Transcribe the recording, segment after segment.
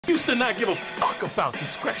used to not give a fuck about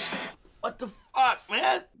discretion. What the fuck,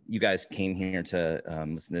 man? You guys came here to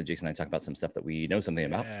listen to Jason and I talk about some stuff that we know something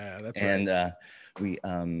about. Yeah, that's right. And we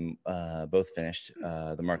both finished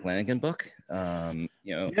the Mark Lanegan book.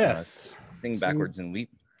 Yes. Sing Backwards and Weep.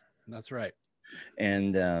 That's right.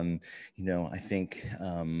 And I think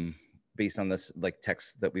based on this like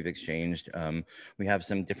text that we've exchanged, we have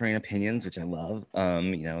some differing opinions, which I love.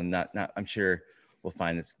 Not I'm sure we'll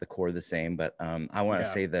find it's the core the same, but I want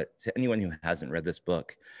to say that to anyone who hasn't read this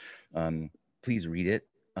book, please read it.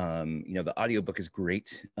 The audiobook is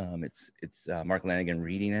great. It's Mark Lanegan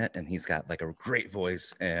reading it, and he's got like a great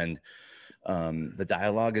voice, and the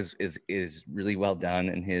dialogue is really well done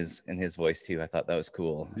in his voice too. I thought that was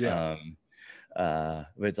cool. Yeah. But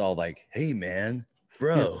it's all like, hey man,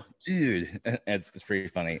 bro, dude. It's pretty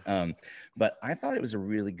funny. But I thought it was a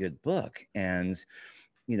really good book, and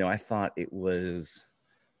I thought it was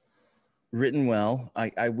written well.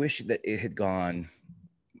 I wish that it had gone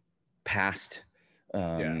past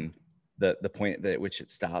the point at which it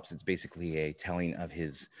stops. It's basically a telling of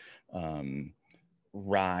his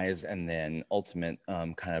rise and then ultimate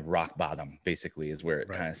kind of rock bottom, basically, is where it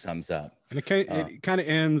kind of sums up. And it kind of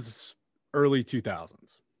ends early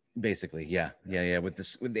 2000s. Basically, yeah. With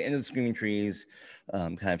the end of the Screaming Trees,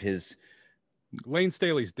 kind of his Lane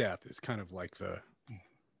Staley's death is kind of like the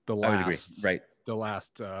last, right? The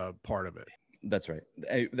last part of it. That's right.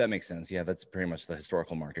 That makes sense. Yeah, that's pretty much the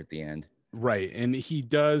historical mark at the end. Right, and he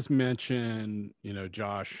does mention,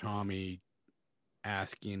 Josh Homme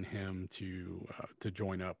asking him to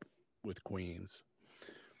join up with Queens,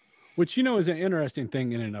 which is an interesting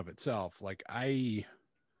thing in and of itself. Like I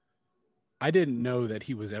didn't know that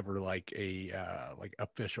he was ever like a like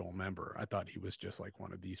official member. I thought he was just like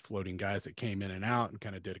one of these floating guys that came in and out and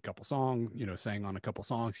kind of did a couple songs, sang on a couple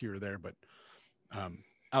songs here or there. But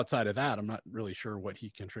outside of that, I'm not really sure what he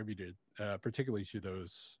contributed, particularly to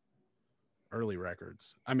those early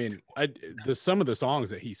records. I mean, some of the songs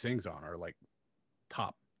that he sings on are like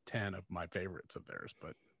top 10 of my favorites of theirs.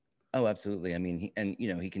 But oh, absolutely. I mean,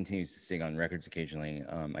 he continues to sing on records occasionally.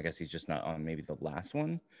 I guess he's just not on maybe the last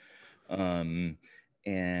one. I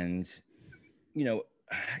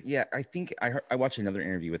think I watched another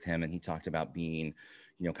interview with him, and he talked about being,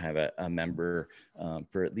 kind of a member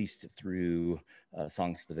for at least through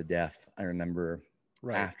Songs for the Deaf. I remember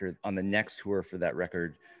after on the next tour for that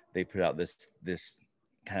record, they put out this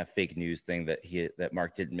kind of fake news thing that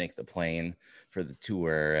Mark didn't make the plane for the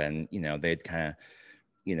tour, and they'd kind of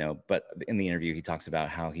but in the interview he talks about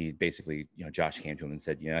how he basically Josh came to him and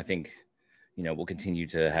said, I think we'll continue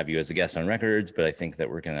to have you as a guest on records, but I think that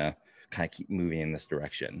we're gonna kind of keep moving in this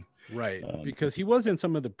direction, right? Because he was in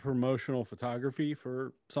some of the promotional photography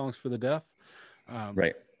for Songs for the Deaf,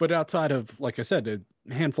 right? But outside of, like I said, a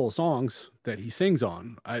handful of songs that he sings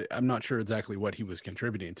on, I'm not sure exactly what he was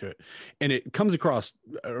contributing to it. And it comes across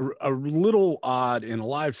a little odd in a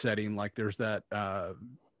live setting. Like there's that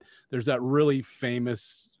really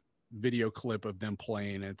famous video clip of them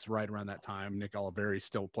playing. It's right around that time. Nick Oliveri's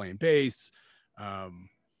still playing bass.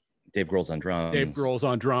 Dave Grohl's on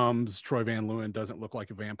drums. Troy Van Leeuwen doesn't look like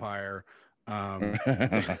a vampire.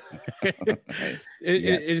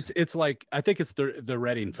 It's like, I think it's the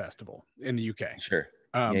Reading Festival in the UK. Sure.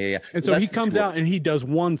 And so he comes out and he does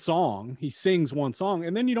one song, he sings one song,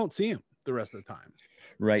 and then you don't see him the rest of the time.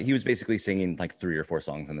 Right. So he was basically singing like 3 or 4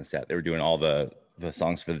 songs in the set. They were doing all the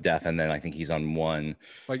songs for the deaf, and then I think he's on one,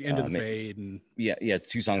 like Into the Fade, and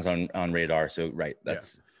 2 songs on Radar. So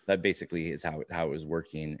that basically is how it was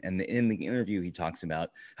working. And in the interview, he talks about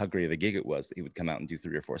how great of a gig it was that he would come out and do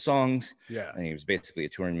 3 or 4 songs. Yeah. And he was basically a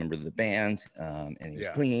touring member of the band, and he was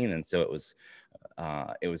clean. And so it was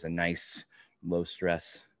a nice low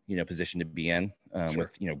stress, position to be in,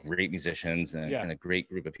 with, great musicians and a great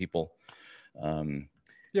group of people.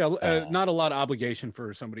 Not a lot of obligation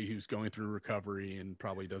for somebody who's going through recovery and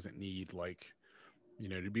probably doesn't need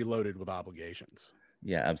to be loaded with obligations.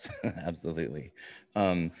 Yeah, absolutely.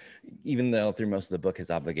 Even though through most of the book, his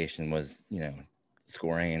obligation was,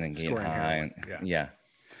 scoring and getting high.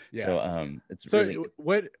 So it's really.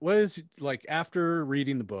 What is, like, after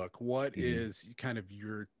reading the book, what is kind of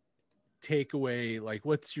your takeaway? Like,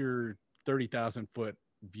 what's your 30,000 foot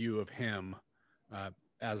view of him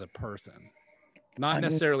as a person? Not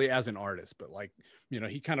necessarily as an artist, but like,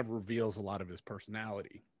 he kind of reveals a lot of his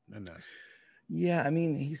personality in this. Yeah, I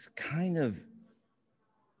mean, he's kind of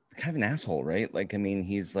an asshole, right? Like, I mean,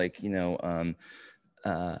 he's like, I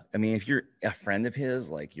mean, if you're a friend of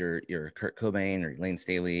his, like you're Kurt Cobain or Lane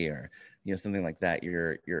Staley or, something like that,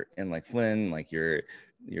 you're in like Flynn, like you're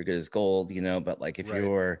good as gold, but like if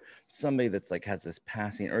you're somebody that's like has this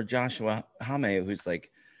passing, or Joshua Homme, who's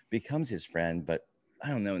like becomes his friend, but I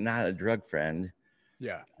don't know, not a drug friend.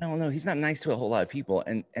 Yeah. I don't know. He's not nice to a whole lot of people.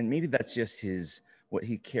 And maybe that's just what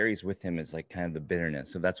he carries with him is like kind of the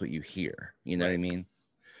bitterness. So that's what you hear, you know what I mean?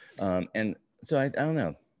 And so I don't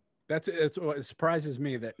know. It's what it surprises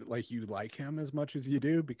me that like you like him as much as you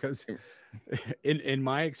do, because in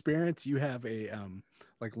my experience, you have a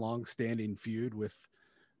like long-standing feud with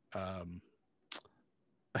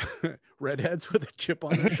redheads with a chip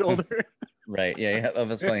on their shoulder. Right. Yeah. Oh,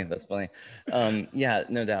 that's funny. That's funny. Yeah,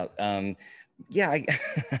 no doubt. Yeah,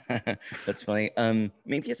 that's funny.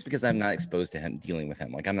 Maybe it's because I'm not exposed to him, dealing with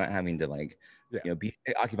him. Like I'm not having to like, be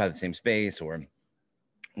occupy the same space or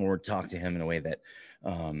talk to him in a way that,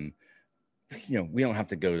 we don't have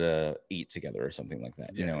to go to eat together or something like that,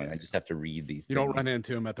 and I just have to read these You things. don't run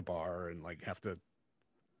into him at the bar and like have to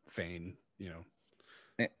feign,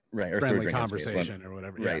 right, or friendly conversation or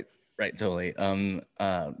whatever. Right, totally.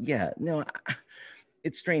 Yeah, no,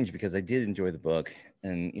 it's strange because I did enjoy the book,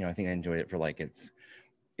 and I think I enjoyed it for like it's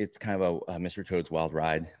kind of a Mr. Toad's Wild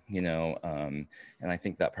Ride, and I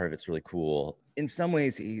think that part of it's really cool. In some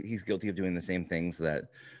ways, he's guilty of doing the same things that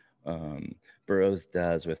Burroughs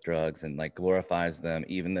does with drugs, and like glorifies them,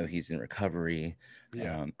 even though he's in recovery.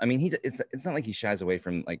 Yeah. I mean, it's not like he shies away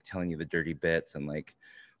from like telling you the dirty bits and like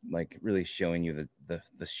really showing you the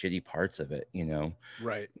shitty parts of it,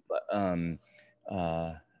 Right. But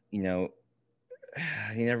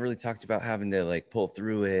he never really talked about having to like pull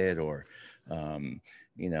through it or no,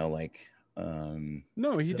 he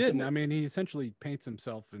didn't. I mean, he essentially paints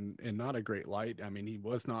himself in not a great light. I mean, he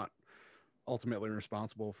was not ultimately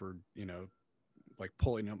responsible for like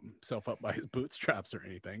pulling himself up by his bootstraps or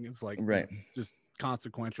anything. It's like right, just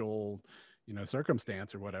consequential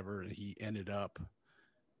circumstance or whatever. He ended up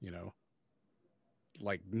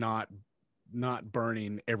like not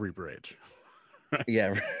burning every bridge. Right?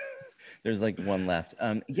 Yeah. There's like one left.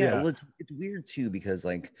 Well, it's weird too, because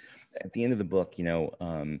like at the end of the book, and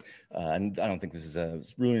I don't think this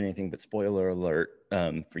is ruining anything, but spoiler alert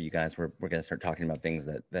for you guys, we're going to start talking about things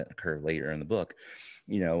that occur later in the book.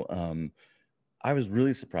 I was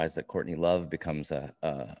really surprised that Courtney Love becomes a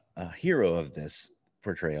hero of this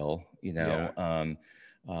portrayal.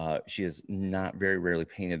 She is not very rarely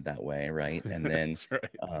painted that way, right? And then, right.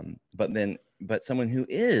 But someone who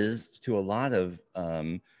is to a lot of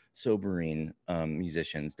sobering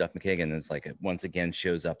musicians, Duff McKagan is like once again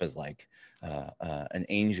shows up as like an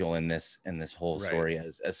angel in this whole story,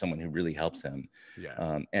 as someone who really helps him.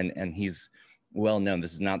 And he's well known.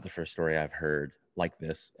 This is not the first story I've heard like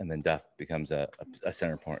this, and then Duff becomes a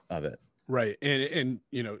center point of it. Right, and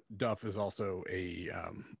Duff is also a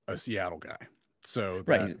Seattle guy, so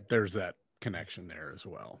there's that connection there as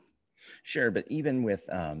well. Sure, but even with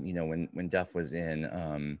when Duff was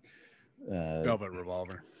in Velvet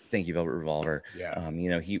Revolver. Thank you, Velvet Revolver. Yeah.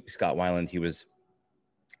 Scott Weiland, he was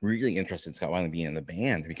really interested in Scott Weiland being in the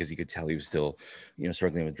band because he could tell he was still,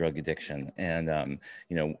 struggling with drug addiction, and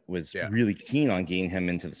was really keen on getting him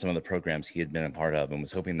into some of the programs he had been a part of, and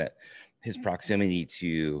was hoping that his proximity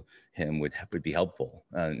to him would be helpful,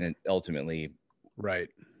 and ultimately,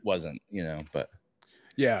 wasn't, but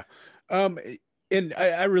yeah. And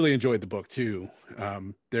I really enjoyed the book too.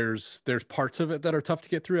 There's parts of it that are tough to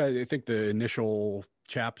get through. I think the initial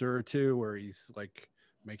chapter or two where he's like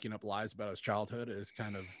making up lies about his childhood is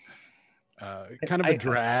kind of a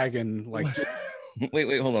drag, and like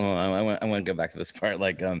wait, hold on. I want to go back to this part.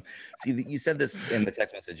 Like, see, you said this in the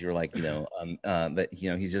text message. You were like, that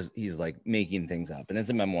he's like making things up, and it's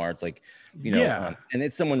a memoir. It's like, and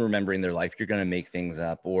it's someone remembering their life. You're gonna make things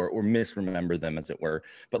up or misremember them, as it were.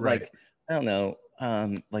 But like, I don't know.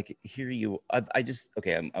 Like here I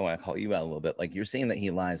want to call you out a little bit. Like you're saying that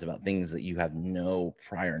he lies about things that you have no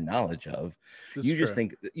prior knowledge of. You just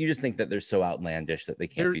think that they're so outlandish that they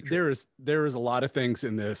can't be true. There is a lot of things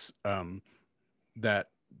in this that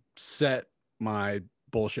set my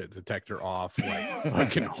bullshit detector off like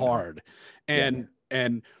fucking hard, and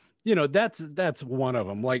that's one of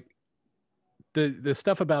them. Like the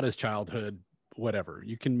stuff about his childhood, whatever,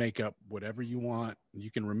 you can make up whatever you want,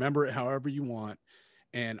 you can remember it however you want,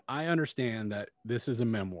 and I understand that this is a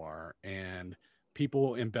memoir and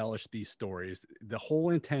people embellish these stories. The whole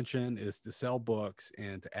intention is to sell books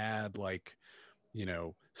and to add like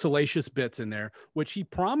salacious bits in there, which he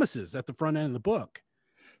promises at the front end of the book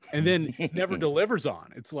and then never delivers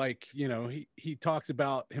on. It's like, he talks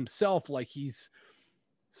about himself like he's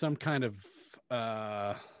some kind of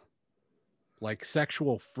like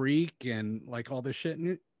sexual freak and like all this shit.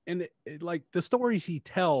 And like the stories he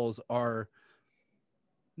tells are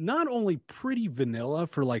not only pretty vanilla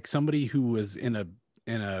for like somebody who was in a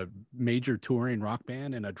major touring rock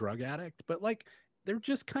band and a drug addict, but like they're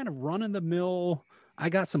just kind of run of the mill. I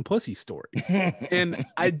got some pussy stories, and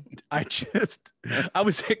I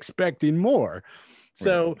was expecting more.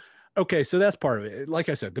 So, okay, so that's part of it. Like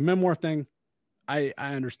I said, the memoir thing, I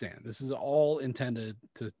understand. This is all intended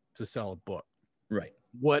to sell a book. Right.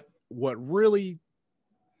 What really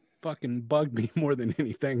fucking bugged me more than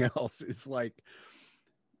anything else is like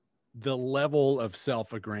the level of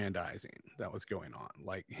self-aggrandizing that was going on.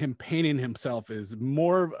 Like him painting himself as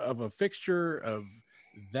more of a fixture of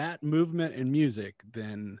that movement in music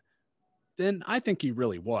than I think he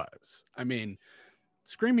really was. I mean,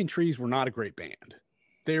 Screaming Trees were not a great band.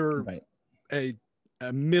 They were a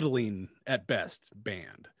middling at best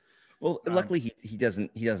band. Well, luckily he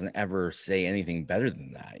doesn't ever say anything better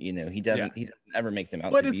than that. You know, he doesn't ever make them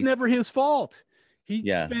out. But it's never his fault. He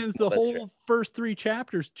spends the whole first 3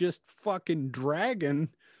 chapters just fucking dragging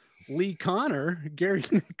Lee Connor, Gary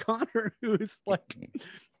Connor, who is like,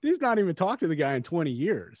 he's not even talked to the guy in 20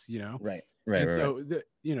 years, you know? Right. So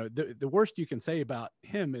the worst you can say about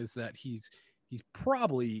him is that he's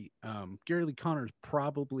probably Gary Lee Connor's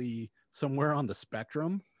probably somewhere on the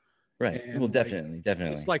spectrum. Right. And well, definitely.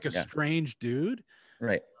 It's like a strange dude.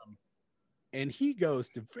 Right. And he goes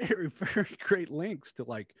to very, very great lengths to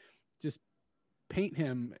like just paint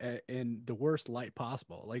him in the worst light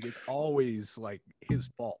possible. Like it's always like his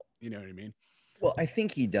fault. You know what I mean? Well, I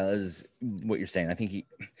think he does what you're saying. I think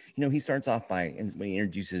he starts off by, and when he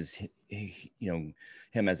introduces, him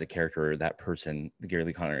as a character, that person, the Gary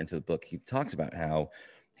Lee Conner, into the book, he talks about how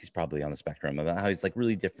he's probably on the spectrum, about how he's like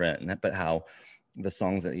really different, but how the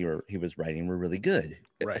songs that he was writing were really good,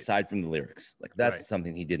 aside from the lyrics. Like that's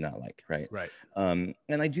something he did not like. Right. And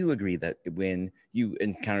I do agree that when you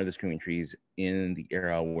encounter the Screaming Trees in the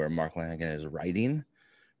era where Mark Lanegan is writing,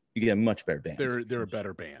 you get a much better band. They're a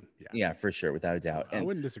better band. Yeah, for sure, without a doubt. I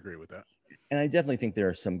wouldn't disagree with that. And I definitely think there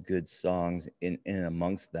are some good songs in and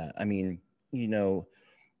amongst that. I mean,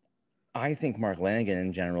 I think Mark Lanegan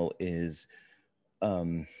in general is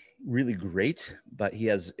really great, but he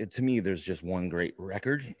has, to me, there's just one great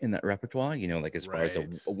record in that repertoire, like as far as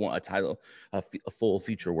a title, a full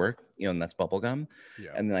feature work, and that's Bubblegum.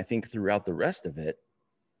 And then I think throughout the rest of it,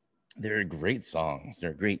 there are great songs,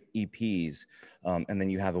 there are great EPs, and then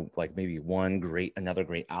you have maybe another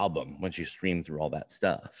great album once you stream through all that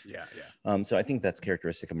stuff. So I think that's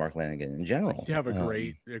characteristic of Mark Lanegan in general. You have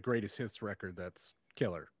a greatest hits record that's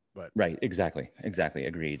killer. But exactly,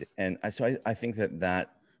 agreed. And I think that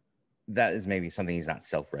is maybe something he's not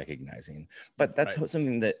self-recognizing, but that's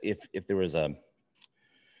something that if there was a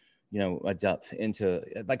depth into,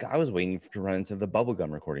 like, I was waiting to run into the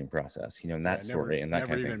Bubblegum recording process, and that story and that never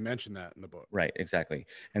kind of even thing. mentioned that in the book. Right, exactly.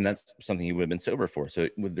 And that's something he would have been sober for, so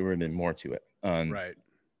there would have been more to it. And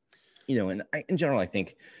in general, I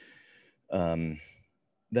think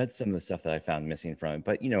that's some of the stuff that I found missing from it.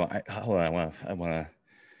 But we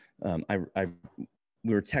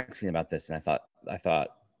were texting about this, and I thought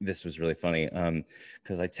this was really funny,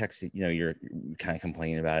 because I texted, you're kind of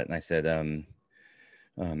complaining about it, and I said,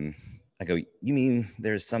 I go, you mean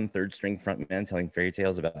there's some third string frontman telling fairy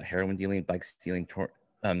tales about heroin dealing, bike stealing,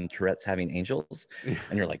 Tourette's having angels?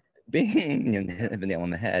 And you're like, bing, and hit the nail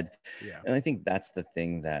on the head. And I think that's the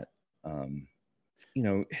thing that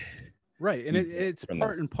right, and it's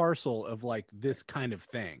part and parcel of like this kind of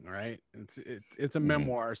thing, right? It's a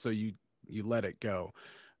memoir, so you let it go.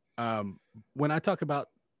 When I talk about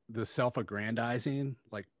the self-aggrandizing,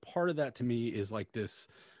 like part of that to me is like this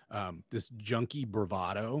junkie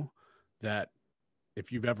bravado that,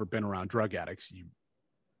 if you've ever been around drug addicts,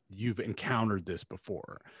 you've encountered this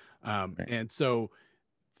before. And so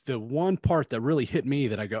the one part that really hit me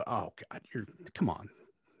that I go, oh God, come on,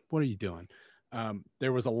 what are you doing?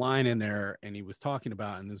 There was a line in there, and he was talking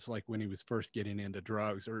about, and this is like when he was first getting into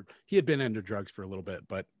drugs, or he had been into drugs for a little bit,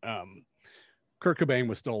 but Kurt Cobain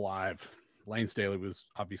was still alive. Lane Staley was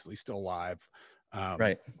obviously still alive.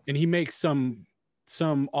 And he makes some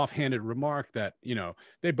offhanded remark that,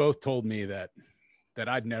 they both told me that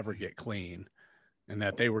I'd never get clean, and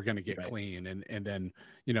that they were going to get clean. And then,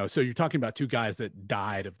 so you're talking about 2 guys that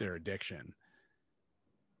died of their addiction,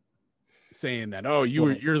 saying that, oh,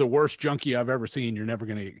 you're the worst junkie I've ever seen. You're never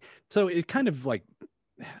going to. So it kind of like,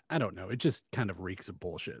 I don't know. It just kind of reeks of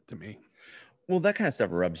bullshit to me. Well, that kind of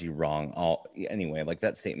stuff rubs you wrong. Anyway, like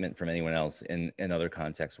that statement from anyone else in other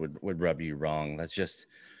contexts would rub you wrong. That's just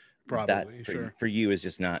probably that for you is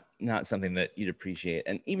just not something that you'd appreciate.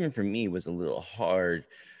 And even for me was a little hard,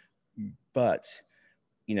 but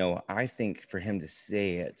I think for him to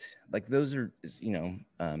say it, like, those are,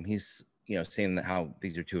 he's, saying that how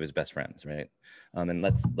these are 2 of his best friends, right? And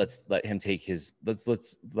let's let him take his,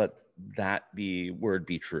 let's let that word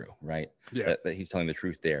be true, right? Yeah. That he's telling the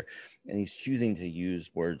truth there, and he's choosing to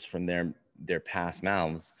use words from their past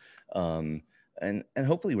mouths, and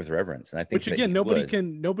hopefully with reverence. And I think, which again, that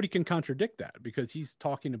nobody can contradict that, because he's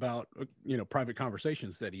talking about private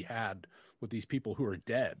conversations that he had with these people who are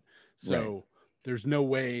dead. So Right. there's no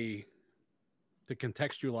way to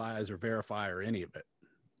contextualize or verify or any of it.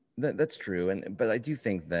 That's true, but I do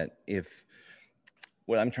think that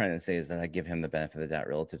what I'm trying to say is that I give him the benefit of the doubt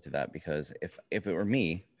relative to that, because if it were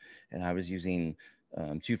me and I was using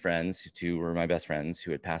two friends who were my best friends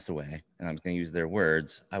who had passed away, and I was going to use their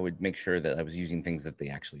words, I would make sure that I was using things that they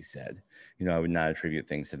actually said. I would not attribute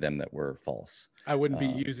things to them that were false. I wouldn't be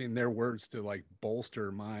using their words to like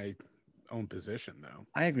bolster my own position, though.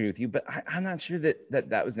 I agree with you, but I'm not sure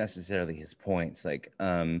that was necessarily his points. Like,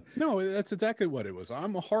 no, that's exactly what it was.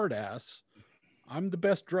 I'm a hard ass. I'm the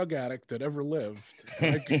best drug addict that ever lived.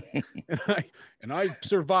 And I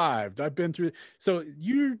survived. I've been through. So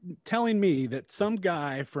you're telling me that some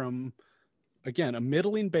guy from, again, a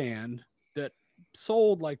middling band that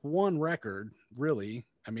sold like one record, really.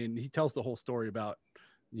 I mean, he tells the whole story about,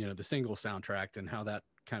 the single soundtrack and how that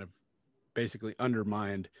kind of basically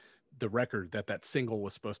undermined the record that single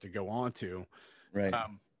was supposed to go on to. Right.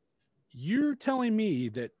 You're telling me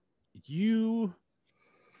that you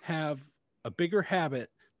have a bigger habit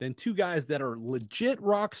than two guys that are legit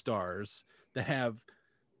rock stars that have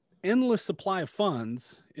endless supply of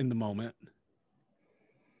funds in the moment,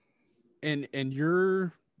 and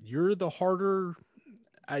you're the harder.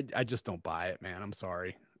 I just don't buy it, man. I'm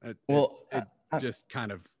sorry. It just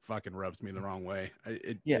kind of fucking rubs me the wrong way.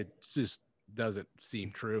 It just doesn't seem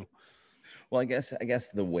true. Well, I guess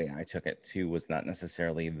the way I took it too was not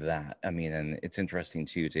necessarily that. I mean, and it's interesting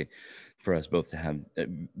too for us both to have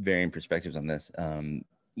varying perspectives on this. Not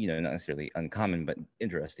necessarily uncommon, but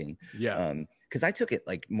interesting. Yeah. Because I took it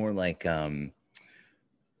like more like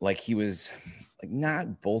he was like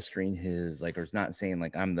not bolstering his or not saying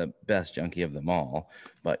like I'm the best junkie of them all,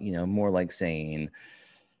 but more like saying,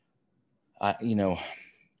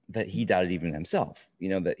 that he doubted even himself.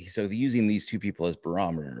 So using these two people as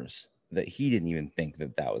barometers, that he didn't even think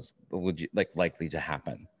that was legit, likely to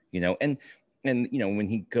happen, and when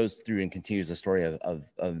he goes through and continues the story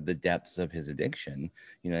of the depths of his addiction,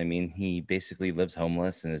 I mean, he basically lives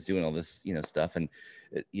homeless and is doing all this, stuff. And,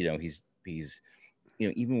 he's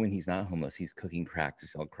even when he's not homeless, he's cooking crack to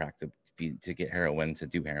sell crack to get heroin, to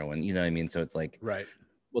do heroin, what I mean? So it's like, right.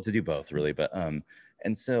 Well, to do both really. But,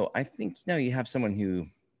 and so I think, you have someone who,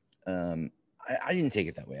 I didn't take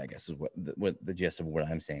it that way, I guess, is what the gist of what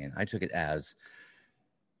I'm saying. I took it as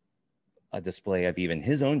a display of even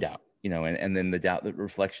his own doubt, and then the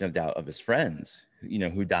reflection of doubt of his friends,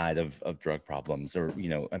 who died of drug problems, or,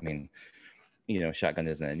 I mean, shotgun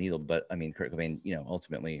isn't a needle, but I mean, Kurt Cobain,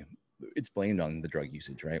 ultimately it's blamed on the drug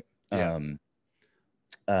usage, right? Yeah.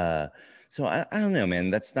 So I don't know,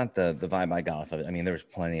 man, that's not the vibe I got off of it. I mean, there was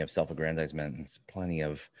plenty of self-aggrandizement and plenty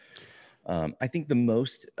of, I think the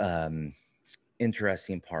most,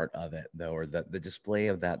 interesting part of it, though, or the display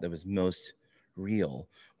of that was most real,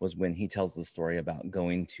 was when he tells the story about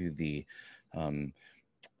going to the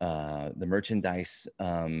merchandise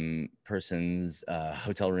person's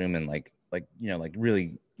hotel room and like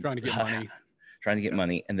really Trying to get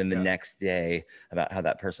money. And then the next day, about how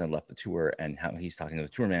that person had left the tour, and how he's talking to the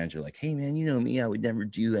tour manager like, hey man, me, I would never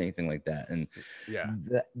do anything like that. And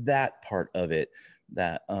that part of it,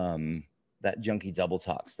 that junkie double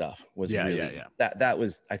talk stuff was that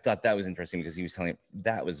was, I thought that was interesting, because he was telling it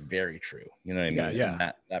that was very true. You know what I mean? Yeah.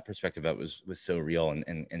 And that perspective of it was so real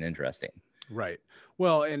and interesting. Right.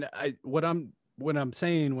 Well, and what I'm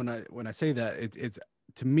saying when I say that, it's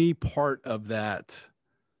to me part of that.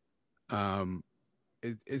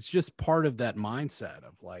 It's just part of that mindset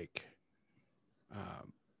of like,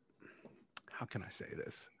 how can I say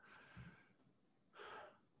this?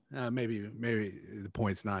 Maybe the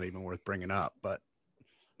point's not even worth bringing up, but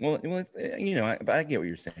it's, but I get what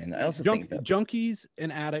you're saying. I also think that junkies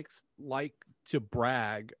and addicts like to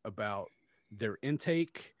brag about their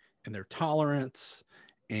intake and their tolerance,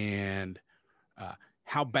 and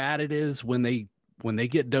how bad it is when they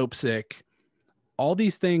get dope sick. All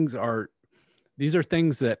these things are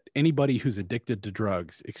things that anybody who's addicted to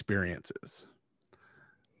drugs experiences.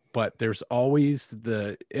 But there's always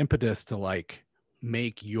the impetus to like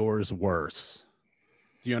make yours worse.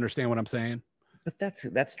 Do you understand what I'm saying? But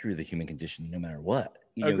that's true of the human condition, no matter what.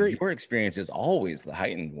 Agreed. your experience is always the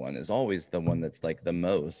heightened one, is always the one that's like the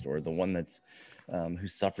most, or the one that's who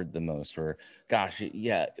suffered the most, or gosh,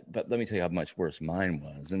 yeah, but let me tell you how much worse mine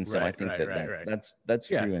was. And so I think that's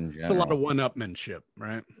Yeah, true in it's a lot of general. one-upmanship,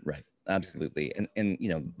 right? Right. Absolutely. And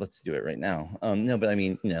let's do it right now. No, but I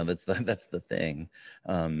mean, that's the thing.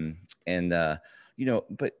 And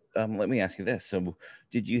but let me ask you this. So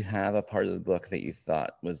did you have a part of the book that you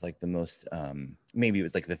thought was like the most maybe it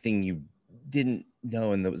was like the thing you didn't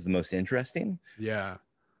know and that was the most interesting? Yeah.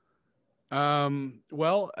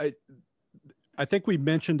 Well, I think we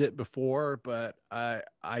mentioned it before, but I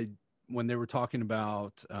when they were talking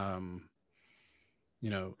about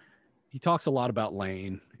he talks a lot about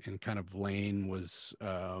Lane, and kind of Lane was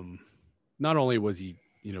not only was he,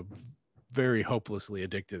 very hopelessly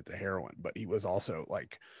addicted to heroin, but he was also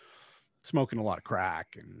like smoking a lot of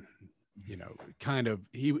crack, and kind of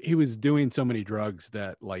he was doing so many drugs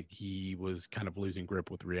that like he was kind of losing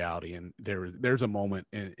grip with reality. And there's a moment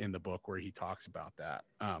in the book where he talks about that.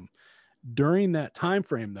 During that time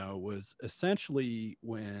frame, though, was essentially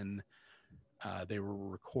when they were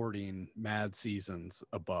recording Mad Seasons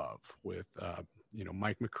Above with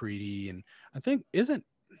Mike McCready, and I think isn't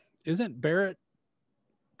Barrett,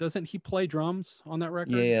 doesn't he play drums on that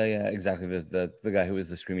record? Yeah, exactly. The guy who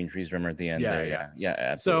was the Screaming Trees drummer at the end there. Yeah,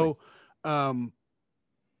 absolutely.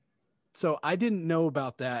 So I didn't know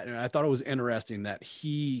about that, and I thought it was interesting that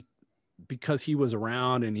because he was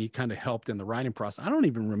around and he kind of helped in the writing process. I don't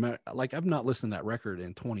even remember, like, I've not listened to that record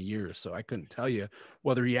in 20 years, so I couldn't tell you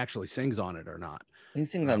whether he actually sings on it or not. He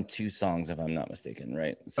sings on 2 songs, if I'm not mistaken,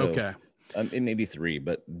 right? So, okay. It may be 3,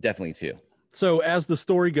 but definitely 2. So as the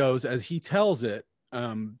story goes, as he tells it,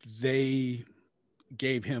 they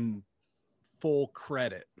gave him full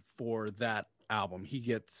credit for that album. He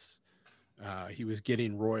was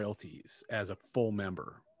getting royalties as a full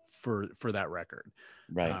member for that record.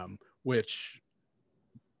 Right. Which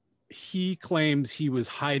he claims he was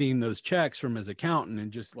hiding those checks from his accountant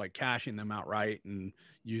and just like cashing them outright and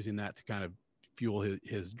using that to kind of fuel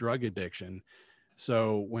his drug addiction.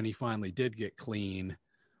 So when he finally did get clean,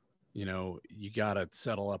 you got to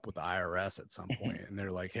settle up with the IRS at some point. And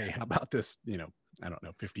they're like, hey, how about this, I don't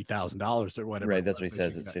know, $50,000 or whatever. Right. That's what he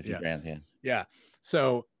says. It's 50 grand. Yeah. Yeah.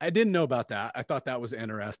 So I didn't know about that. I thought that was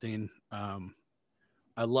interesting.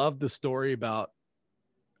 I love the story about,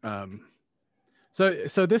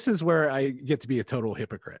 so this is where I get to be a total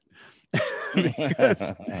hypocrite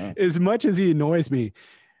because as much as he annoys me,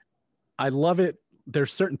 I love it.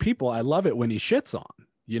 There's certain people I love it when he shits on,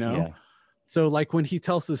 Yeah. So like when he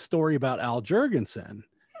tells this story about Al Jurgensen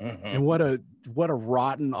and what a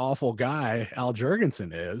rotten, awful guy Al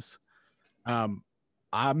Jurgensen is, I'm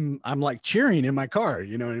like cheering in my car.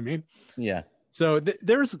 You know what I mean? Yeah. So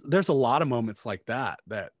there's a lot of moments like that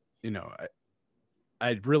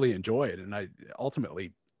I really enjoyed, and I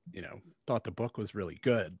ultimately, thought the book was really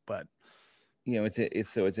good. But it's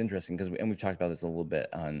interesting because we've talked about this a little bit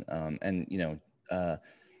on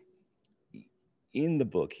in the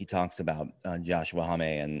book he talks about Joshua Homme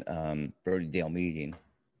and Brody Dale meeting.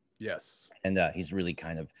 Yes. And he's really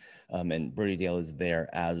kind of and Brody Dale is there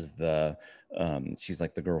as the she's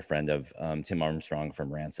like the girlfriend of Tim Armstrong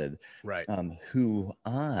from Rancid, right? Who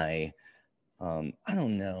I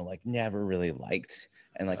don't know, like never really liked,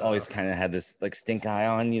 and like always kind of had this like stink eye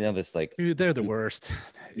on, this like, dude, they're the worst.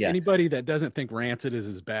 Yeah. Anybody that doesn't think Rancid is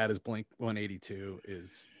as bad as Blink 182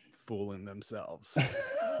 is fooling themselves.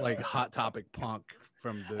 Like Hot Topic Punk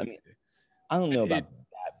from the. I don't know about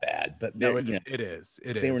that bad, but no, it is.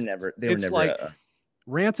 They were never. It's like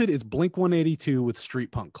Rancid is Blink 182 with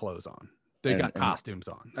street punk clothes on. They got costumes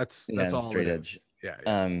on. That's all straight it edge. Is. Yeah.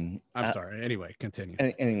 I'm sorry. Anyway, continue.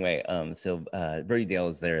 Anyway, so Brody Dale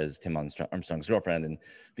is there as Tim Armstrong's girlfriend, and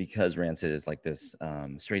because Rancid is like this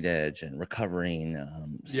straight edge and recovering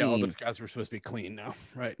scene, all those guys were supposed to be clean now,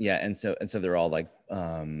 right? Yeah, and so they're all like,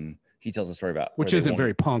 he tells a story about which isn't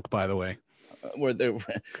very punk, by the way, where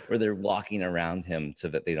they're walking around him so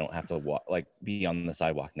that they don't have to walk, like be on the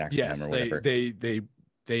sidewalk next to him or whatever.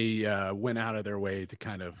 They went out of their way to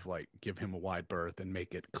kind of like give him a wide berth and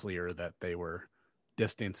make it clear that they were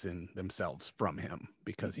distancing themselves from him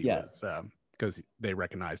because he was because they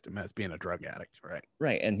recognized him as being a drug addict,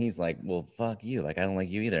 right? And he's like, well, fuck you, like I don't like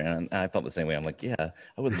you either. And I felt the same way. I'm like, yeah,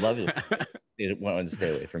 I would love it if they wanted to stay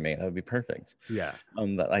away from me. That would be perfect.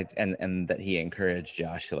 But like and that he encouraged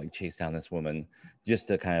Josh to like chase down this woman just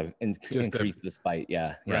to kind of increase the spite.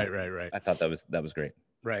 Right. I thought that was great.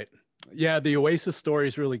 Right. Yeah, the Oasis story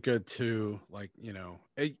is really good too. Like,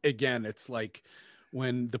 again, it's like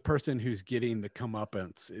when the person who's getting the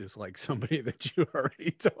comeuppance is like somebody that you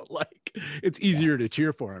already don't like, it's easier to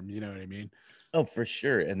cheer for him. You know what I mean? Oh, for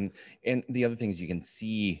sure. And the other things you can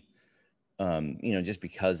see, just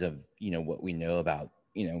because of, what we know about,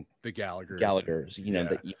 The Gallagher's,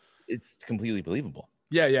 yeah. it's completely believable.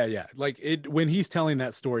 Yeah. Like when he's telling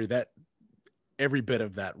that story, that every bit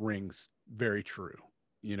of that rings very true.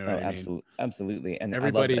 You know what I mean? Absolutely. And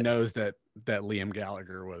Everybody knows that Liam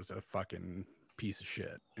Gallagher was a fucking piece of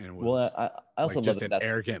shit and was I also like love just an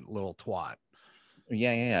arrogant little twat.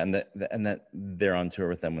 Yeah. And that they're on tour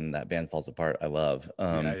with them when that band falls apart. I love.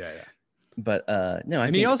 Yeah. But no,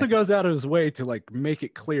 he also goes out of his way to like make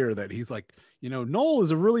it clear that he's like, Noel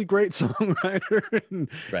is a really great songwriter, and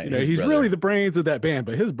right, he's brother. really the brains of that band,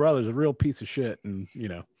 but his brother's a real piece of shit, and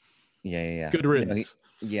yeah. Good riddance.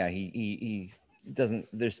 He doesn't.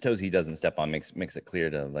 There's toes he doesn't step on. Makes it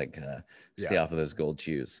clear to like stay off of those gold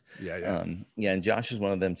shoes. Yeah. And Josh is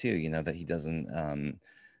one of them too. That he doesn't.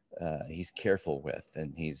 He's careful with,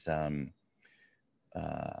 and he's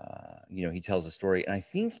he tells a story, and I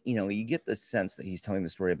think you get the sense that he's telling the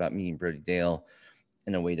story about meeting Brody Dale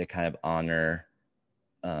in a way to kind of honor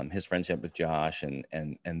his friendship with Josh and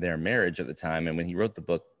their marriage at the time. And when he wrote the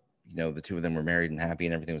book, the two of them were married and happy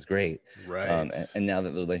and everything was great. Right. And now that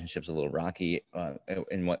the relationship's a little rocky,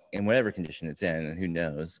 in whatever condition it's in, and who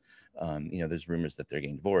knows, there's rumors that they're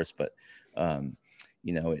getting divorced, but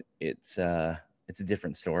it's a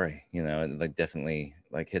different story. It like definitely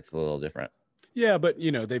like hits a little different. Yeah, but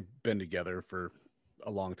they've been together for a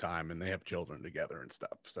long time and they have children together and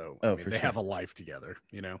stuff. So they have a life together,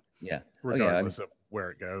 Yeah. Regardless of where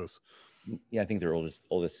it goes. Yeah, I think their oldest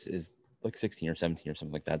is like 16 or 17 or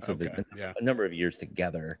something like that. So okay. they've been a number of years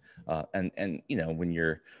together. And when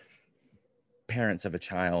you're parents of a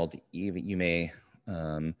child, you may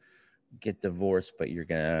get divorced, but you're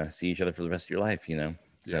gonna see each other for the rest of your life,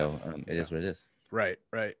 So it is what it is. Right.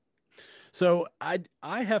 So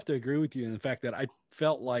I have to agree with you in the fact that I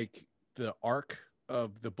felt like the arc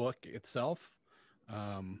of the book itself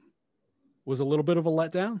was a little bit of a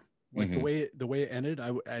letdown. Like the way it ended,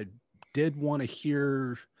 I did want to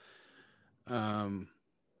hear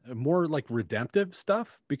more like redemptive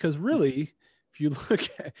stuff, because really,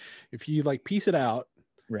 if you like piece it out,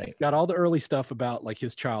 right, got all the early stuff about like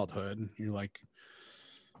his childhood, you're like,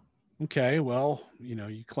 okay, well,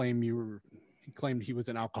 you claimed he was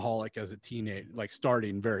an alcoholic as a teenager, like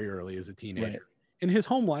starting very early as a teenager. Right. And his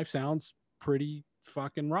home life sounds pretty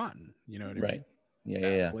fucking rotten. You know what I mean?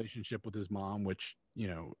 Yeah. Relationship with his mom, which,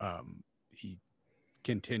 he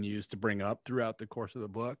continues to bring up throughout the course of the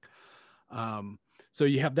book. So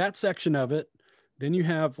you have that section of it. Then you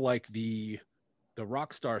have like the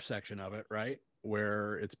rock star section of it, right?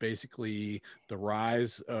 Where it's basically the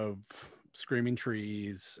rise of Screaming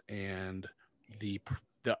Trees and the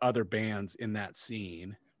other bands in that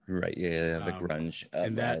scene. Right. Yeah. The grunge.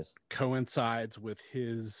 And that coincides with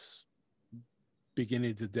his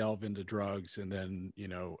beginning to delve into drugs and then,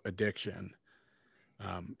 addiction.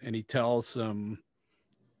 And he tells some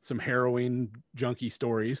harrowing junkie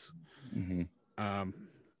stories.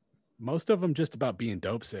 Most of them just about being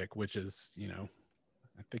dope sick, which is,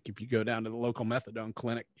 I think if you go down to the local methadone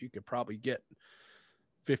clinic, you could probably get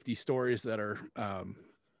 50 stories that are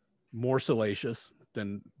more salacious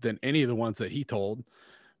than any of the ones that he told.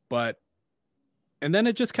 And then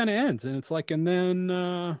it just kind of ends, and it's like, and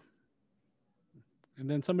then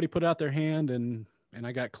somebody put out their hand and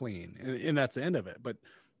I got clean, and that's the end of it. But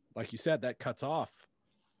like you said, that cuts off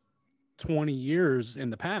 20 years in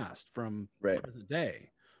the past from present day.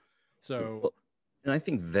 So, and I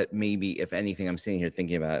think that maybe, if anything, I'm sitting here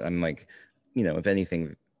thinking about it, I'm like, if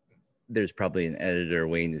anything, there's probably an editor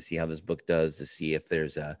waiting to see how this book does, to see if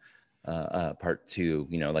there's a part two,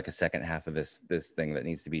 like a second half of this thing that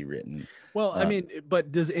needs to be written. Well, I mean,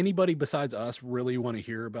 but does anybody besides us really want to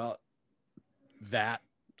hear about that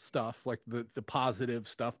stuff, like the positive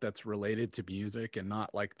stuff that's related to music, and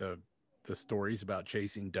not like the stories about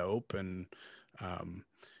chasing dope and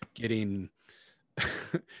getting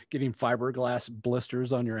fiberglass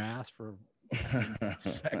blisters on your ass for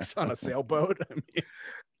sex on a sailboat? I mean,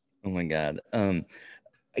 oh my God. I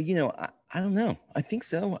don't know. I think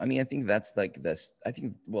so. I mean, I think that's like this. I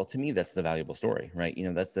think, well, to me, that's the valuable story, right?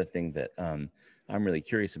 That's the thing that I'm really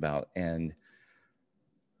curious about. And,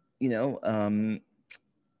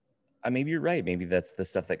 maybe you're right. Maybe that's the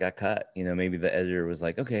stuff that got cut. Maybe the editor was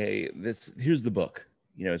like, okay, here's the book,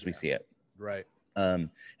 as we see it. Right. And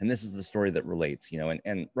this is the story that relates,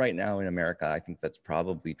 and right now in America, I think that's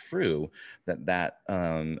probably true, that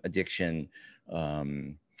addiction,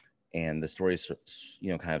 and the stories,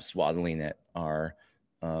 kind of swaddling it are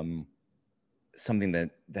something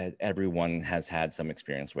that everyone has had some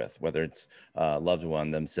experience with, whether it's loved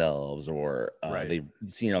one themselves or they've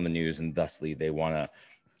seen it on the news and thusly they want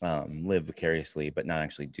to live vicariously but not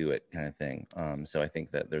actually do it, kind of thing. So I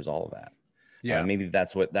think that there's all of that. Maybe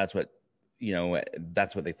that's what that's what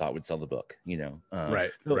they thought would sell the book,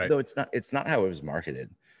 though it's not how it was marketed.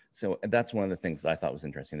 So that's one of the things that I thought was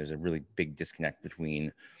interesting. There's a really big disconnect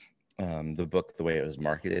between the book, the way it was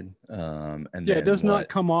marketed, and it does not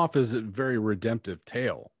come off as a very redemptive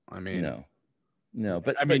tale. I mean, no,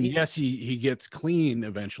 but yes, he gets clean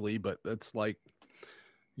eventually, but that's like,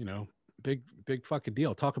 big fucking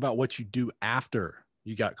deal. Talk about what you do after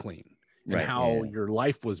you got clean and how your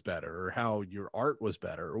life was better or how your art was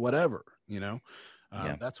better or whatever,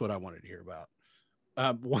 that's what I wanted to hear about.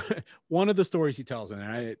 One of the stories he tells,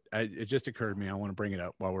 and it just occurred to me, I want to bring it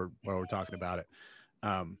up while we're talking about it.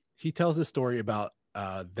 He tells a story about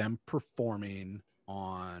them performing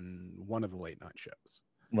on one of the late night shows.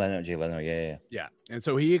 Jay Leno, yeah. And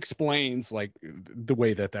so he explains like the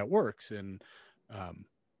way that works, and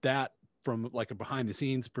that from like a behind the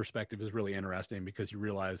scenes perspective is really interesting because you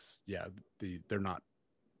realize, they're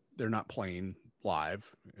not playing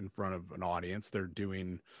live in front of an audience. They're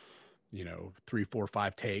doing 3, 4,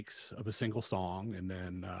 5 takes of a single song, and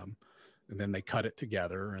then they cut it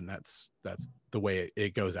together, and that's the way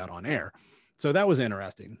it goes out on air. So that was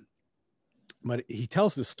interesting. But he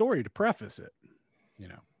tells the story to preface it,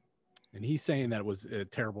 and he's saying that it was a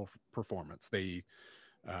terrible performance. They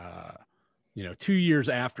 2 years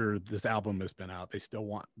after this album has been out, they still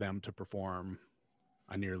want them to perform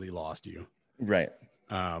I Nearly Lost You, right?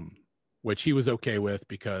 Which he was okay with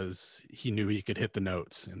because he knew he could hit the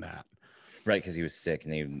notes in that. Right, because he was sick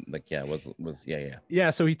and he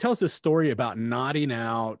So he tells this story about nodding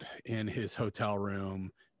out in his hotel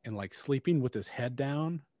room and like sleeping with his head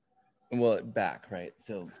down. Well, back, right?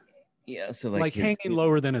 So like hanging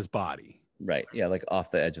lower than his body. Right. Yeah, like off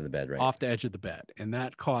the edge of the bed, right? Off the edge of the bed. And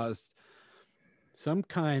that caused some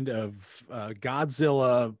kind of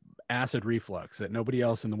Godzilla acid reflux that nobody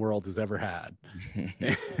else in the world has ever had.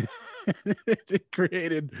 It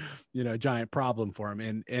created, a giant problem for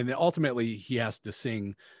him. And ultimately he has to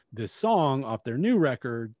sing this song off their new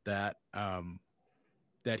record that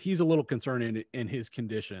he's a little concerned in his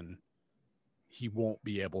condition. He won't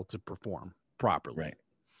be able to perform properly.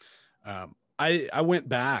 Right. I went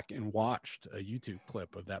back and watched a YouTube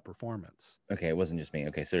clip of that performance. Okay. It wasn't just me.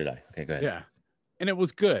 Okay. So did I. Okay, go ahead. Yeah. And it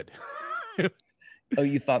was good. Oh,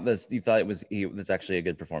 you thought it was actually a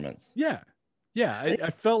good performance. Yeah. Yeah,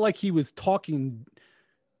 I felt like he was talking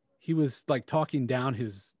down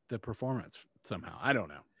the performance somehow. I don't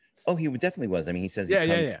know. Oh, he definitely was. I mean, he says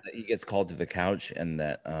he gets called to the couch and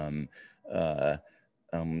that I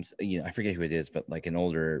forget who it is, but like an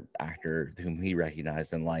older actor whom he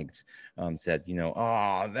recognized and liked said,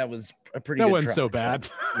 that was a pretty good wasn't try. So bad.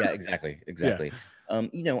 Yeah, exactly. Yeah.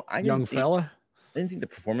 Young fella. I didn't think the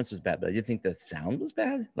performance was bad, but I did think the sound was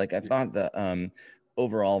bad. Like I thought the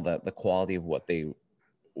overall the quality of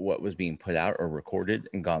what was being put out or recorded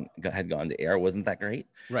and had gone to air wasn't that great.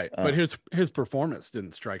 Right. But his performance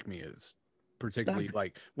didn't strike me as particularly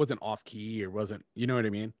wasn't off key or wasn't, you know what I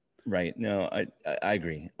mean? Right. No, I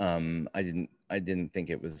agree. I didn't think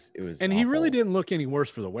it was and awful. He really didn't look any worse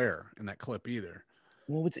for the wear in that clip either.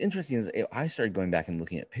 Well, what's interesting is I started going back and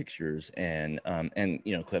looking at pictures and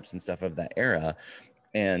clips and stuff of that era.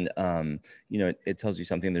 And it tells you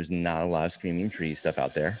something. There's not a lot of Screaming Tree stuff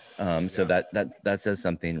out there, so that says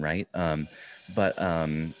something, right? But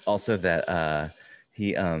also that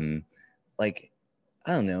he I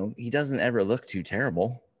don't know, he doesn't ever look too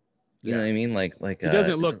terrible. You know what I mean? Like he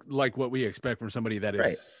doesn't look like what we expect from somebody that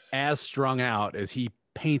is as strung out as he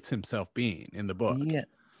paints himself being in the book.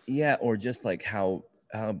 Yeah, or just like how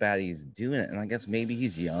bad he's doing it, and I guess maybe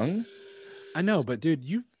he's young. I know, but dude,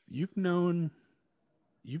 you've known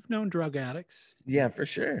drug addicts. Yeah, for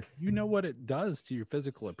sure. You know what it does to your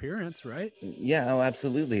physical appearance, right? Yeah, oh,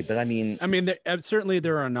 absolutely. But I mean, certainly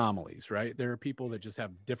there are anomalies, right? There are people that just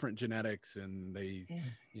have different genetics and they,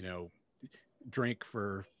 drink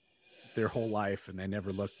for their whole life and they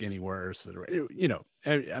never look any worse.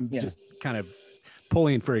 I'm just kind of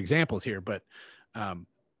pulling for examples here, but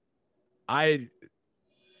I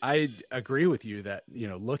agree with you that,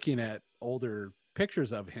 looking at older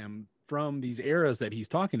pictures of him from these eras that he's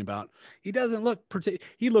talking about, he doesn't look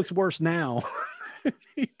he looks worse now.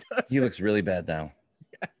 He looks really bad now.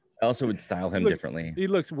 Yeah. I also would style him differently. He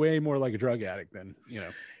looks way more like a drug addict than,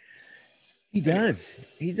 He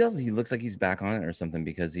does. He looks like he's back on it or something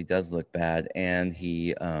because he does look bad. And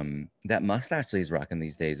he, that mustache that he's rocking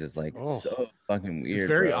these days is like so fucking It's weird,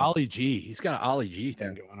 very bro. Ollie G. He's got an Ollie G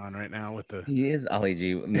thing going on right now with the He is Ollie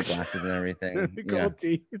G and the glasses and everything. the Yeah, gold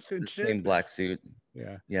teeth and the shit. same black suit.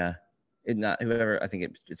 Yeah. Yeah, it not whoever. I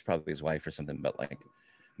think it's probably his wife or something. But like,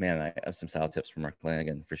 man, I have some style tips for Mark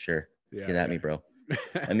Lanegan for sure. Yeah, Get at me, bro.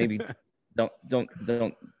 And maybe don't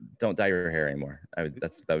dye your hair anymore.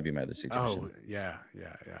 That would be my other suggestion. Oh yeah.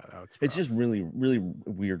 That's It's rough. just really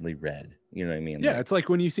weirdly red. You know what I mean? Yeah, Like, it's like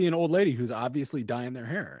when you see an old lady who's obviously dyeing their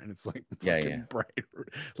hair, and it's like fucking bright,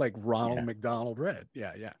 like Ronald McDonald red.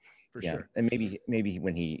 Yeah, for sure. And maybe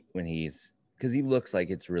when he's because he looks like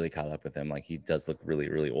it's really caught up with him. Like he does look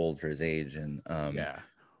really old for his age, and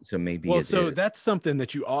so maybe. Well, that's something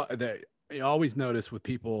that you always notice with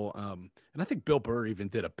people, and I think Bill Burr even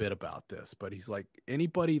did a bit about this. But he's like,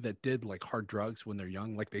 anybody that did like hard drugs when they're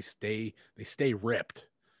young, like they stay ripped.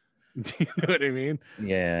 Do you know what I mean?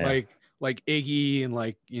 Yeah. Like Iggy and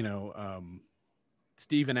like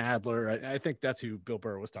Steven Adler. I think that's who Bill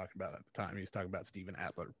Burr was talking about at the time. He was talking about Steven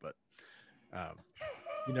Adler, but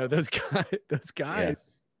those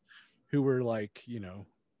guys who were like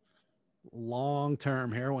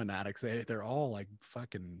long-term heroin addicts, they're all like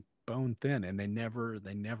fucking bone thin, and they never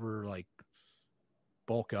like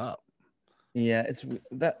bulk up. Yeah, it's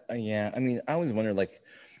that. I mean, I always wonder. Like,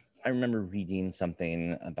 I remember reading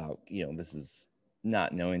something about this is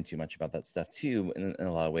not knowing too much about that stuff too in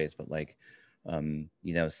a lot of ways, but like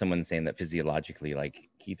someone saying that physiologically, like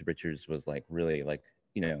Keith Richards was like really like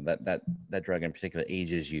that drug in particular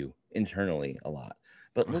ages you internally a lot.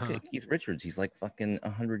 But look at Keith Richards, he's like fucking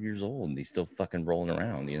 100 years old and he's still fucking rolling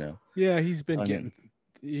around. Yeah, he's been getting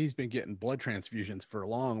blood transfusions for a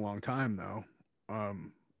long time though.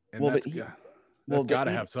 That's got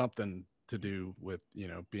to have something to do with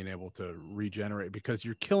being able to regenerate, because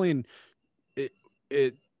you're killing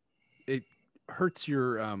it hurts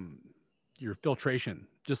your filtration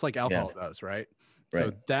just like alcohol does, right?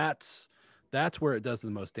 So that's where it does the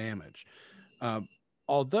most damage.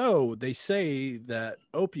 Although they say that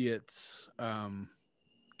opiates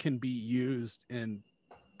can be used in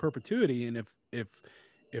perpetuity, and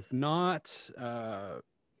if not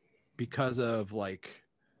because of like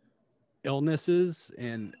illnesses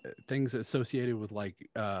and things associated with like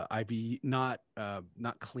IV, not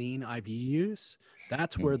clean IV use,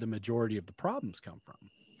 that's where the majority of the problems come from.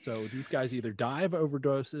 So these guys either die of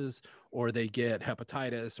overdoses, or they get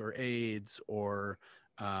hepatitis or AIDS, or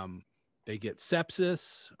they get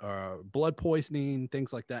sepsis or blood poisoning,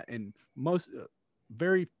 things like that. And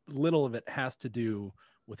very little of it has to do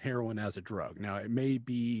with heroin as a drug. Now, it may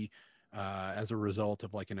be as a result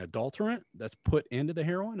of like an adulterant that's put into the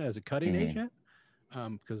heroin as a cutting agent,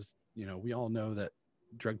 because we all know that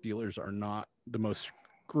drug dealers are not the most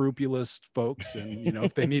scrupulous folks, and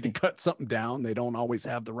if they need to cut something down, they don't always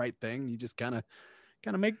have the right thing. You just kind of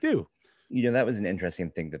make do. That was an interesting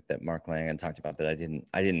thing that Mark Lanegan talked about that I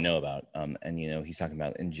didn't know about. And he's talking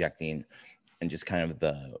about injecting and just kind of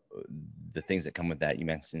the things that come with that. You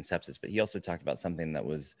mentioned sepsis, but he also talked about something that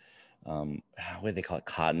was what do they call it,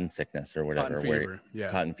 cotton sickness or whatever,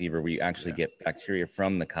 cotton fever, where you actually get bacteria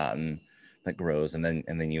from the cotton that grows, and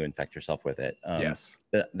then you infect yourself with it.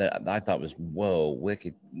 That I thought was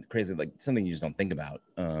wicked crazy, like something you just don't think about.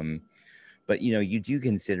 But you do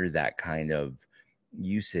consider that kind of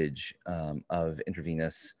usage of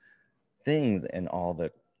intravenous things and all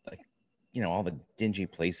the all the dingy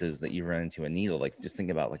places that you run into a needle. Like just think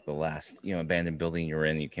about like the last abandoned building you were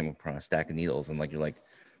in, you came upon a stack of needles, and like you're like,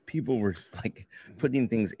 people were like putting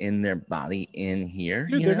things in their body in here.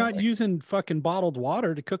 Dude, they're not using fucking bottled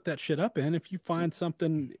water to cook that shit up in. If you find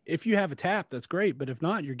something, if you have a tap, that's great. But if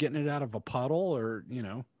not, you're getting it out of a puddle, or it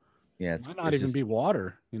might not even be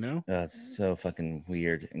water. It's so fucking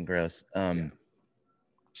weird and gross.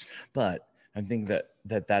 But I think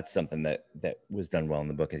that's something that was done well in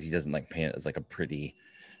the book, is he doesn't like paint it as like a pretty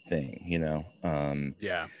thing,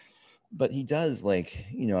 But he does, like,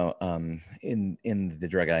 in the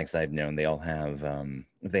drug addicts I've known, they all have,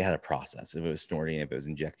 if they had a process, if it was snorting, if it was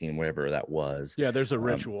injecting, whatever that was. Yeah, there's a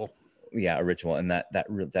ritual. A ritual. And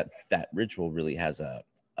that ritual really has a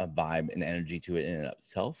vibe and energy to it in and of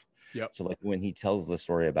itself. Yep. So like when he tells the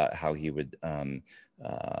story about how he would,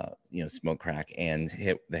 smoke crack and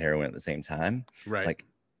hit the heroin at the same time, right? Like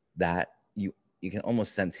that, you can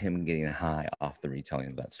almost sense him getting high off the retelling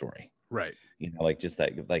of that story. Right. Like just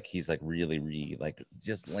like he's like really like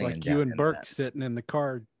just it's laying like down. You and Burke sitting in the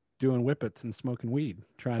car doing whippets and smoking weed,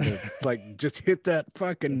 trying to like just hit that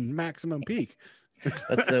fucking maximum peak.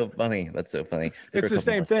 That's so funny. It's the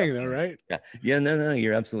same thing though, right? Yeah. No,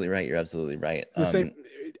 you're absolutely right. It's the same.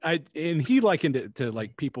 And he likened it to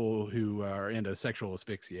like people who are into sexual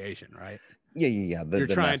asphyxiation, right? Yeah. You're The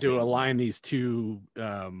trying to messaging. align these two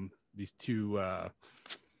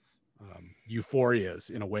euphorias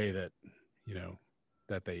in a way that, you know,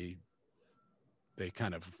 that they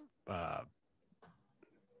kind of,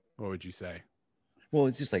 what would you say? Well,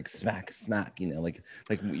 it's just like smack, you know, like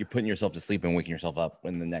you're putting yourself to sleep and waking yourself up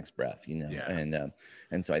in the next breath, you know. Yeah.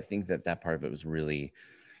 And so I think that part of it was really,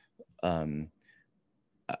 I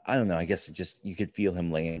don't know. I guess it just, you could feel him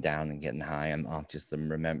laying down and getting high. I'm off just the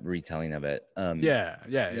retelling of it. Yeah.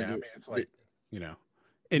 You know, I mean, it's like, you know,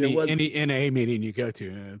 there was, any NA meeting you go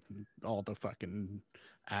to, all the fucking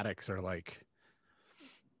addicts are like,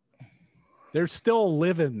 they're still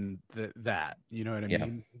living that, you know what I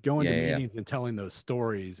mean? Going to meetings and telling those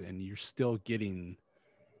stories, and you're still getting,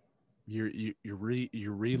 you're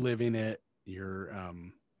reliving it. You're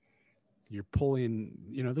pulling,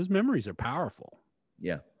 you know, those memories are powerful.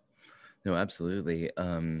 Yeah, no, absolutely.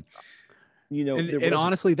 You know, and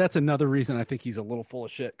honestly, that's another reason I think he's a little full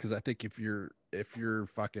of shit. Cause I think if you're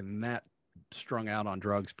fucking that strung out on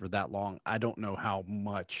drugs for that long, I don't know how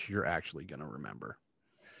much you're actually going to remember.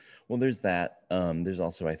 Well, there's that. There's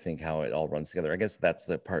also, I think, how it all runs together. I guess that's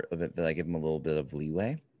the part of it that I give him a little bit of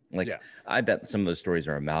leeway. Like, I bet some of those stories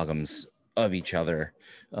are amalgams of each other.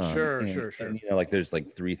 Sure. And, you know, like there's like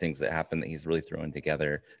 3 things that happen that he's really throwing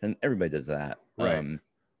together, and everybody does that. Right.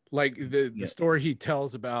 Like the story he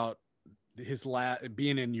tells about his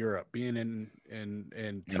being in Europe, being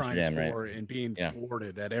in trying to score, right? And being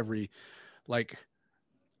thwarted at every, like,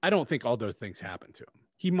 I don't think all those things happened to him.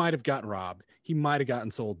 He might have gotten robbed. He might have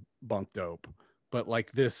gotten sold bunk dope, but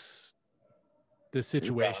like this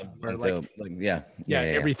situation where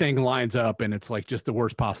everything lines up and it's like just the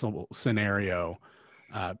worst possible scenario.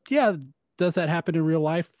 Does that happen in real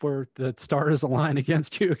life where the stars align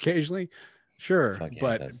against you occasionally? Sure.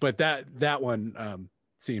 But that one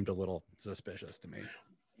seemed a little suspicious to me.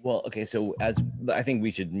 Well, okay, so I think we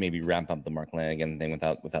should maybe wrap up the Mark Lanegan thing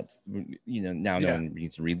without you know, now no one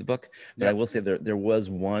needs to read the book. But I will say there was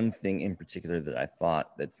one thing in particular that I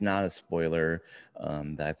thought, that's not a spoiler,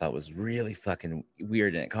 that I thought was really fucking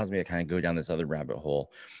weird, and it caused me to kind of go down this other rabbit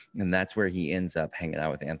hole, and that's where he ends up hanging out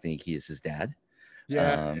with Anthony Kiedis' dad.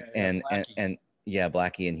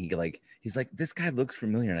 Blackie, and he's like, this guy looks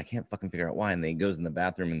familiar and I can't fucking figure out why. And then he goes in the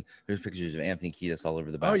bathroom and there's pictures of Anthony Kiedis all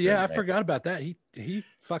over the bathroom. Oh yeah, I forgot about that. He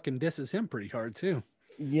fucking disses him pretty hard too.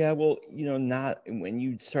 Yeah, well, you know, not when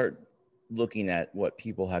you start looking at what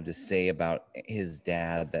people have to say about his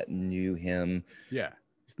dad that knew him. Yeah,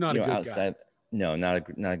 he's not a good guy. No, not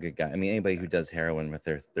a good guy. I mean, anybody who does heroin with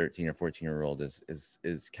their 13 or 14-year-old is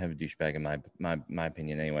kind of a douchebag in my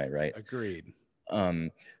opinion anyway, right? Agreed.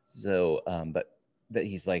 But that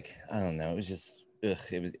he's like, I don't know, it was just,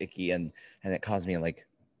 it was icky, and it caused me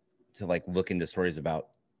to look into stories about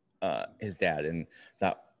his dad, and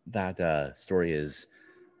that story is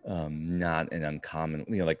not an uncommon,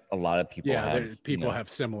 you know, like a lot of people have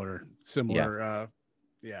similar so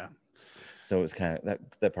it was kind of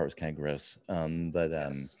that part was kind of gross,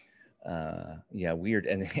 weird,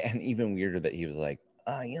 and even weirder that he was like,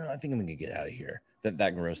 you know, I think I'm gonna get out of here. That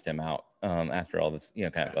grossed him out after all this, you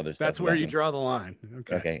know, kind of other stuff. That's where you draw the line.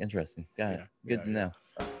 Okay, interesting. Got it. Good to know.